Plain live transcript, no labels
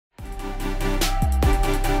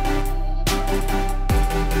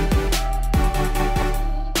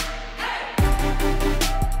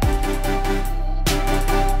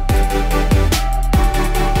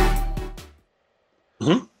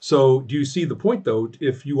So do you see the point, though?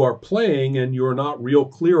 If you are playing and you're not real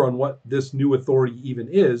clear on what this new authority even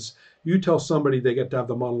is, you tell somebody they get to have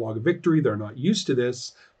the monologue of victory, they're not used to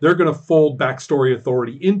this, they're going to fold backstory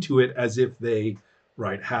authority into it as if they,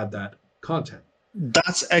 right, had that content.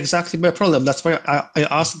 That's exactly my problem. That's why I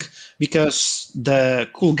ask, because the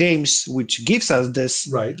cool games which gives us this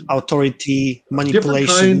Right. authority manipulation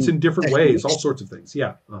different kinds in different ways, techniques, all sorts of things.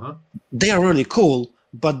 Yeah. they are really cool,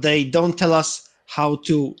 but they don't tell us how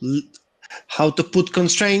to put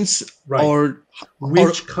constraints, right. or which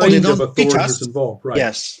or they kind of don't teach authority us. is involved. Right.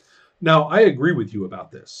 Yes. Now, I agree with you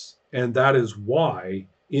about this. And that is why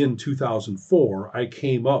in 2004, I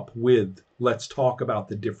came up with, let's talk about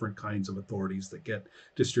the different kinds of authorities that get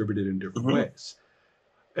distributed in different ways.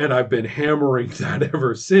 And I've been hammering that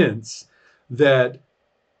ever since, that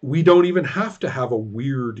we don't even have to have a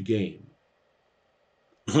weird game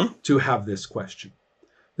to have this question.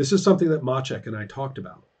 This is something that Maciek and I talked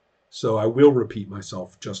about. So I will repeat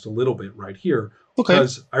myself just a little bit right here,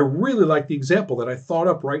 because I really like the example that I thought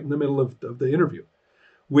up right in the middle of the interview,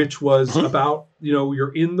 which was about,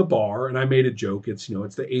 you're in the bar, and I made a joke. It's,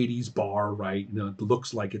 it's the 80s bar, right? It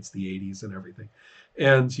looks like it's the 80s and everything.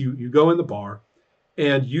 And you go in the bar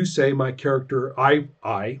and you say, my character,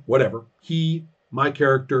 I, whatever, he, my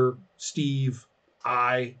character, Steve,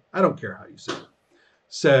 I don't care how you say it,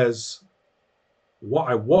 says,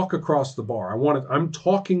 I walk across the bar. I'm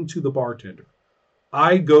talking to the bartender.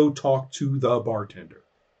 I go talk to the bartender.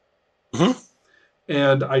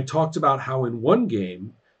 And I talked about how in one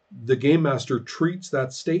game, the game master treats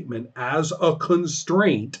that statement as a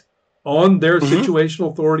constraint on their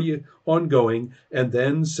situational authority ongoing, and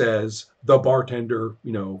then says, the bartender,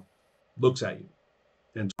 looks at you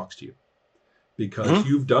and talks to you because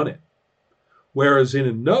you've done it. Whereas in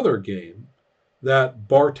another game, that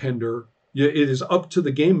bartender, it is up to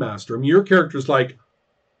the game master. I mean, your character's like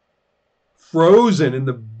frozen in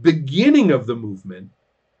the beginning of the movement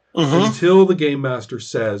until the game master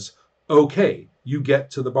says, okay, you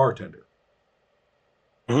get to the bartender.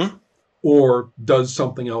 Or does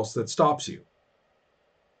something else that stops you.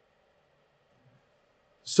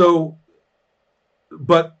 So,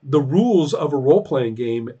 but the rules of a role-playing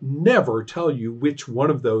game never tell you which one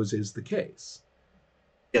of those is the case.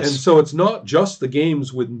 Yes. And so it's not just the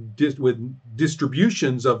games with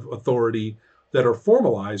distributions of authority that are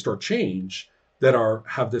formalized or changed that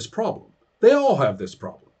have this problem. They all have this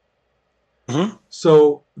problem.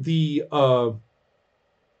 So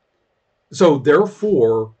so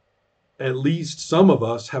therefore, at least some of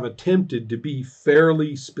us have attempted to be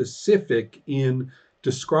fairly specific in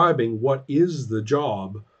describing what is the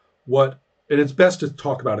job, and it's best to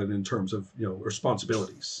talk about it in terms of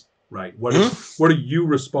responsibilities. Right? What are you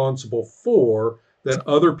responsible for that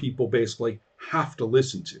other people basically have to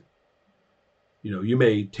listen to? You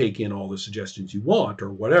may take in all the suggestions you want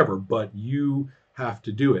or whatever, but you have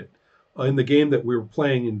to do it. In the game that we were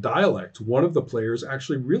playing in Dialect, one of the players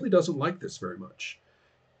actually really doesn't like this very much.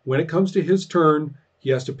 When it comes to his turn, he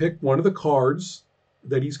has to pick one of the cards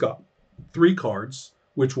that he's got, 3 cards,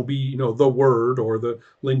 which will be, the word or the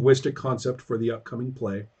linguistic concept for the upcoming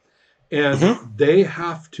play. And they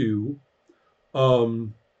have to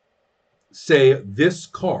say this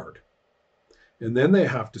card. And then they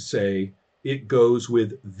have to say it goes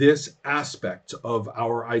with this aspect of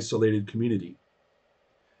our isolated community.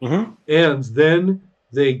 And then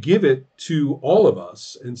they give it to all of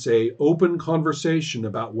us and say, open conversation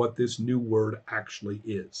about what this new word actually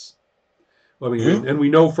is. I mean, and we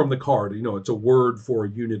know from the card, it's a word for a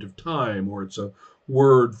unit of time, or it's a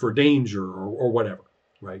word for danger, or whatever.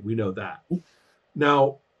 Right? We know that.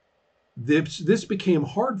 Now, this became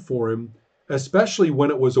hard for him, especially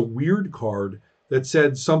when it was a weird card that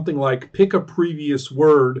said something like, pick a previous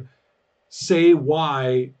word, say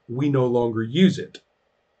why we no longer use it,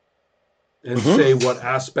 and say what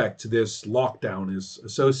aspect this lockdown is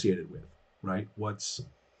associated with. Right? What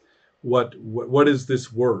is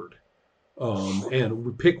this word? And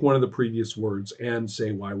we pick one of the previous words and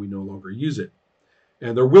say why we no longer use it.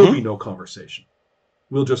 And there will be no conversation.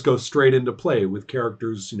 We'll just go straight into play with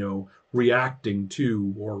characters, reacting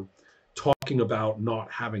to or talking about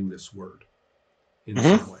not having this word in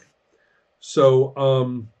some way.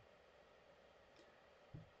 So,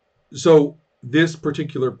 so this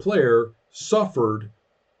particular player suffered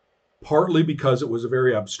partly because it was a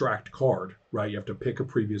very abstract card, right? You have to pick a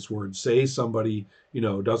previous word, say somebody,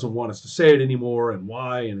 doesn't want us to say it anymore and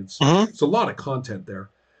why, and it's a lot of content there.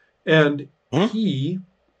 And he,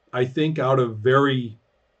 I think, out of very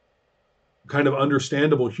kind of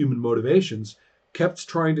understandable human motivations, kept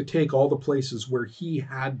trying to take all the places where he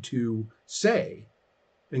had to say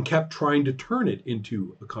and kept trying to turn it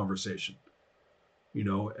into a conversation. You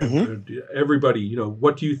know, Mm-hmm. everybody, you know,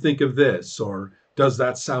 what do you think of this? Or does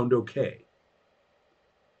that sound okay?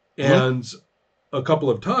 Mm-hmm. And a couple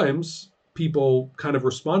of times people kind of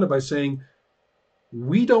responded by saying,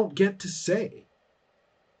 we don't get to say.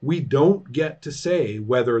 We don't get to say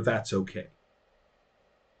whether that's okay.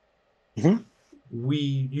 Mm-hmm.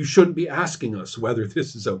 You shouldn't be asking us whether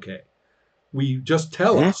this is okay. We just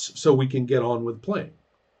tell Mm-hmm. us so we can get on with playing.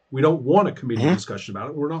 We don't want a committee Mm-hmm. discussion about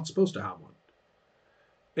it. We're not supposed to have one.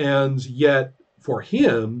 And yet, for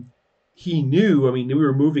him, he knew, I mean, we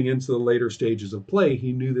were moving into the later stages of play.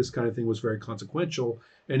 He knew this kind of thing was very consequential,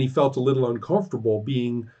 and he felt a little uncomfortable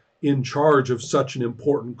being in charge of such an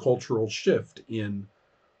important cultural shift in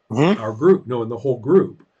Mm-hmm. our group, no, in the whole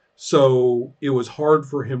group. So it was hard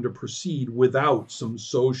for him to proceed without some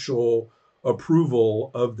social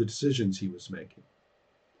approval of the decisions he was making.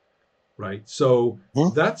 Right. So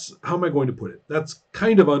Mm-hmm. that's, how am I going to put it? That's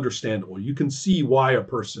kind of understandable. You can see why a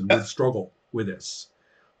person Yeah. would struggle with this,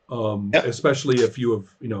 Yeah. especially if you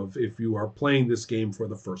have, you know, if you are playing this game for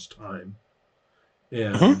the first time.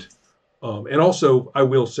 Mm-hmm. And also, I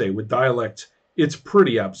will say, with dialect, it's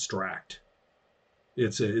pretty abstract.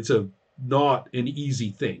 It's a not an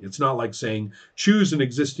easy thing. It's not like saying choose an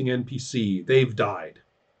existing NPC. They've died.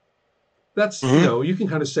 That's, you Mm-hmm. know, you can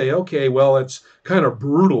kind of say, okay, well, it's kind of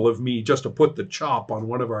brutal of me just to put the chop on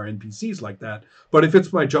one of our NPCs like that. But if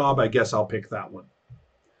it's my job, I guess I'll pick that one.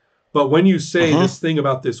 But when you say Mm-hmm. this thing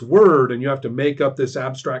about this word and you have to make up this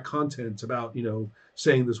abstract content about, you know,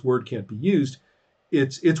 saying this word can't be used,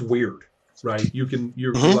 it's weird, right? You're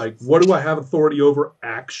Mm-hmm. like, what do I have authority over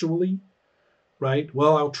actually? Right?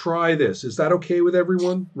 Well, I'll try this. Is that okay with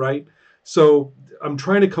everyone? Right? So I'm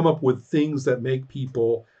trying to come up with things that make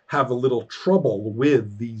people have a little trouble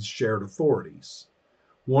with these shared authorities.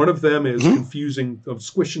 One of them is Mm-hmm. confusing, of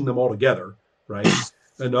squishing them all together, right?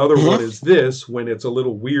 Another one is this, when it's a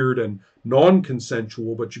little weird and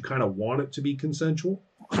non-consensual, but you kind of want it to be consensual.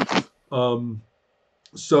 Um,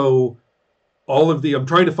 so I'm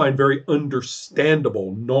trying to find very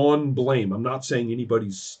understandable, non-blame. I'm not saying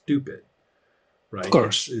anybody's stupid, Of right?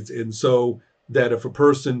 course. It's and so that if a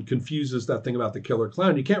person confuses that thing about the killer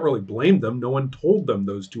clown, you can't really blame them. No one told them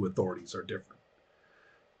those two authorities are different.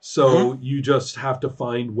 Mm-hmm. So you just have to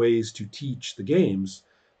find ways to teach the games.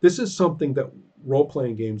 This is something that role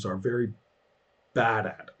playing games are very bad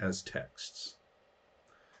at as texts.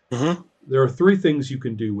 Mm-hmm. There are three things you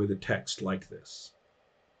can do with a text like this.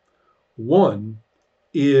 One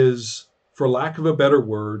is, for lack of a better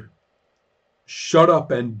word, shut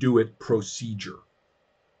up and do it procedure,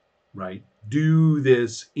 right? Do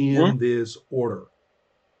this in this order.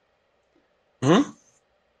 Mm-hmm.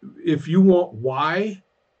 If you want why,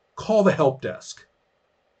 call the help desk.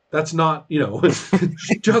 That's not, you know,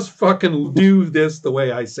 just fucking do this the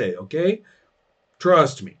way I say, okay?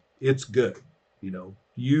 Trust me, it's good. You know,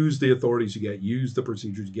 use the authorities you get, use the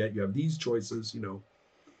procedures you get. You have these choices, you know.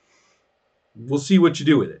 We'll see what you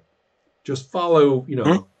do with it. Just follow, you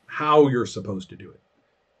Mm-hmm. know, how you're supposed to do it.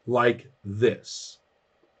 Like this.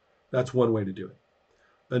 That's one way to do it.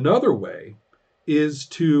 Another way is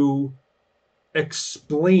to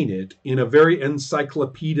explain it in a very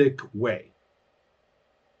encyclopedic way,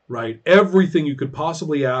 right? Everything you could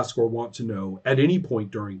possibly ask or want to know at any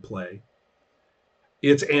point during play,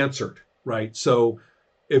 it's answered, right? So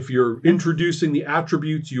if you're introducing the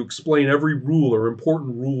attributes, you explain every rule or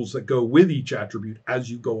important rules that go with each attribute as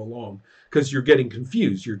you go along, because you're getting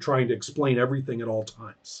confused. You're trying to explain everything at all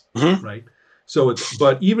times, Mm-hmm. right? So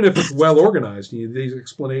but even if it's well organized, these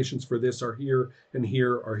explanations for this are here and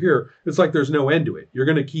here are here. It's like there's no end to it. You're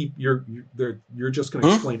going to keep you're just going to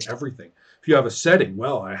Mm-hmm. explain everything. If you have a setting,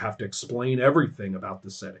 well, I have to explain everything about the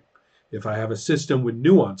setting. If I have a system with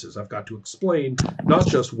nuances, I've got to explain not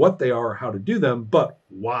just what they are, how to do them, but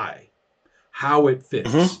why, how it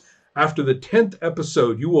Mm-hmm. fits. After the 10th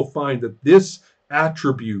episode, you will find that this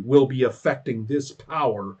attribute will be affecting this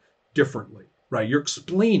power differently, right? You're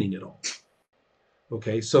explaining it all.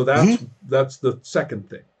 Okay, so Mm-hmm. that's the second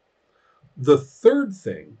thing. The third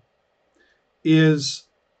thing is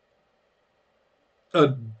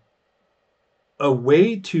a a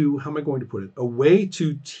way to, how am I going to put it? A way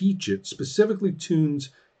to teach it, specifically tunes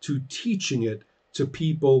to teaching it to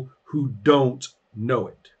people who don't know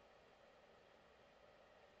it.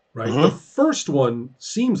 Right? The Mm-hmm. first one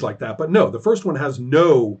seems like that, but no, the first one has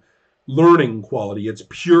no learning quality. It's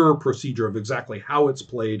pure procedure of exactly how it's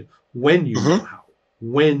played when you know Mm-hmm. how.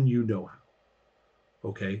 When you know how.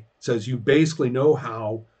 Okay? It says you basically know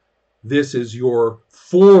how. This is your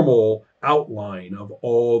formal outline of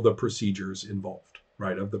all the procedures involved,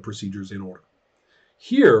 right? Of the procedures in order.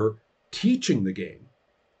 Here, teaching the game,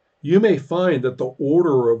 you may find that the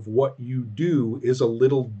order of what you do is a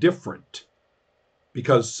little different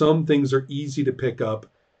because some things are easy to pick up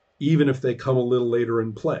even if they come a little later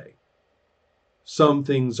in play. Some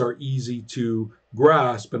things are easy to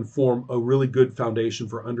grasp and form a really good foundation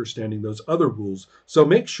for understanding those other rules. So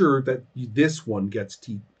make sure that this one gets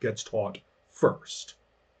taught first.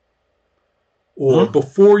 Or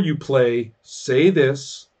before you play, say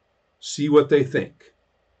this, see what they think.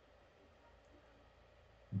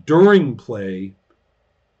 During play,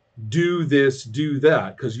 do this, do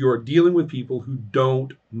that, because you are dealing with people who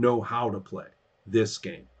don't know how to play this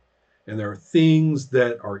game. And there are things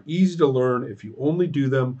that are easy to learn if you only do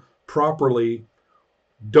them properly.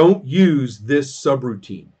 Don't use this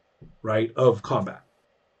subroutine, right, of combat.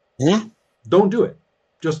 Don't do it.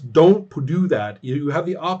 Just don't do that. You have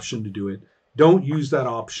the option to do it. Don't use that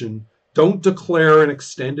option. Don't declare an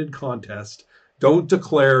extended contest. Don't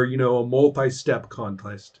declare, a multi-step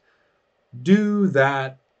contest. Do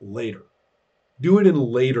that later. Do it in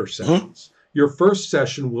later sessions. Your first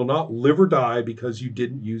session will not live or die because you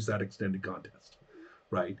didn't use that extended contest,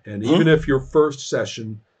 right? And even if your first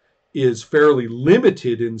session is fairly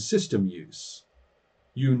limited in system use,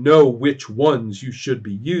 you know which ones you should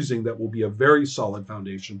be using. That will be a very solid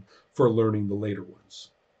foundation for learning the later ones,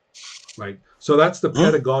 right? So that's the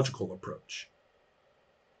pedagogical approach.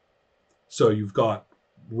 So you've got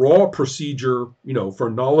raw procedure, for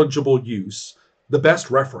knowledgeable use, the best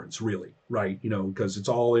reference, really, right? Because it's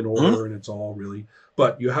all in order and it's all really,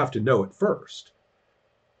 but you have to know it first.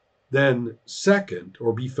 Then second,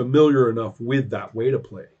 or be familiar enough with that way to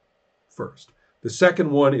play first. The second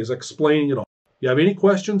one is explaining it all. You have any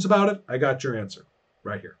questions about it? I got your answer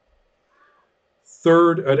right here.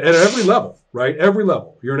 Third, at every level, right? Every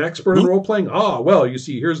level. You're an expert in role-playing? Well, you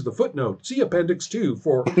see, here's the footnote. See Appendix 2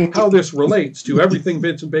 for how this relates to everything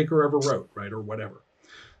Vincent Baker ever wrote, right? Or whatever.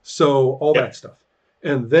 So all that stuff.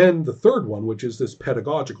 And then the third one, which is this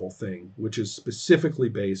pedagogical thing, which is specifically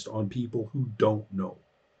based on people who don't know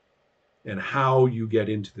and how you get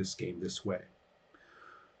into this game this way.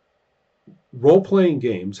 Role-playing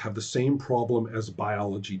games have the same problem as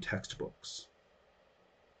biology textbooks.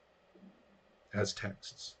 As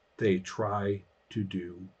texts, they try to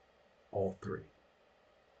do all three.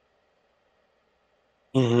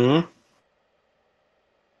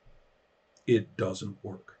 It doesn't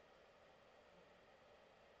work.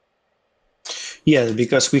 Yeah,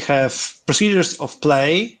 because we have procedures of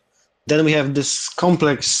play, then we have this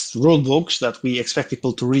complex rule books that we expect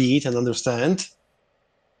people to read and understand.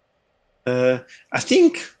 I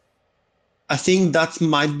think that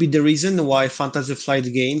might be the reason why Fantasy Flight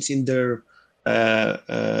Games in their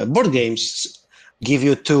board games give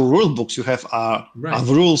you two rule books. You have a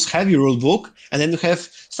rules heavy rule book, and then you have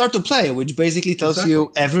Start to Play, which basically tells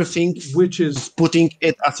you everything, which is putting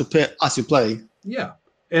it as you play. Yeah,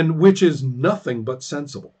 and which is nothing but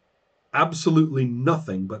sensible. Absolutely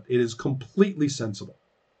nothing, but it is completely sensible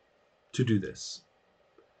to do this.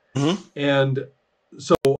 And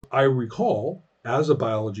so I recall, as a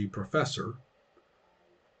biology professor,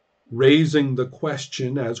 raising the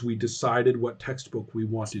question as we decided what textbook we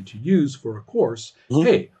wanted to use for a course.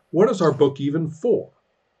 Hey, what is our book even for?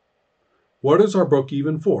 What is our book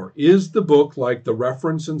even for? Is the book like the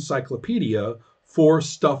reference encyclopedia for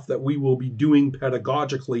stuff that we will be doing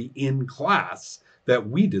pedagogically in class that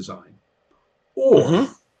we design? Or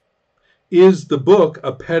is the book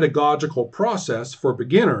a pedagogical process for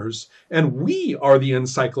beginners and we are the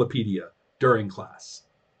encyclopedia during class?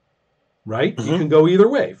 Right? You can go either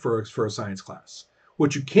way for a science class.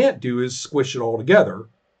 What you can't do is squish it all together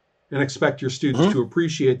and expect your students to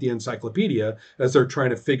appreciate the encyclopedia as they're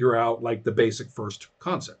trying to figure out like the basic first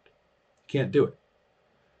concept. You can't do it.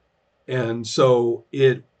 And so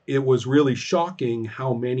it was really shocking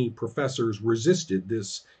how many professors resisted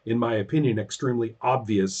this, in my opinion, extremely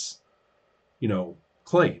obvious,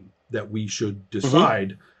 claim that we should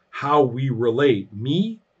decide how we relate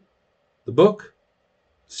me, the book,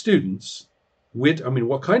 students.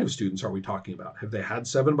 What kind of students are we talking about? Have they had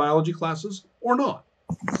 7 biology classes or not?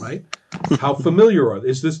 Right? How familiar are they?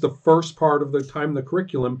 Is this the first part of the time in the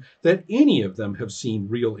curriculum that any of them have seen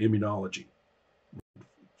real immunology?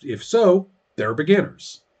 If so, they're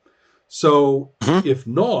beginners. So if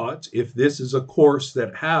not, if this is a course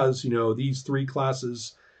that has, these 3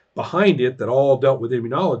 classes behind it that all dealt with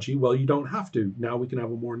immunology, well, you don't have to. Now we can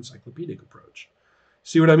have a more encyclopedic approach.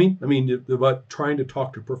 See what I mean? But trying to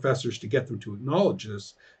talk to professors to get them to acknowledge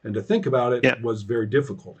this and to think about it was very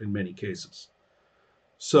difficult in many cases.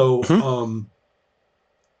 So,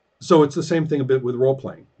 so it's the same thing a bit with role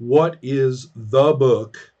playing. What is the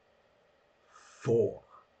book 4.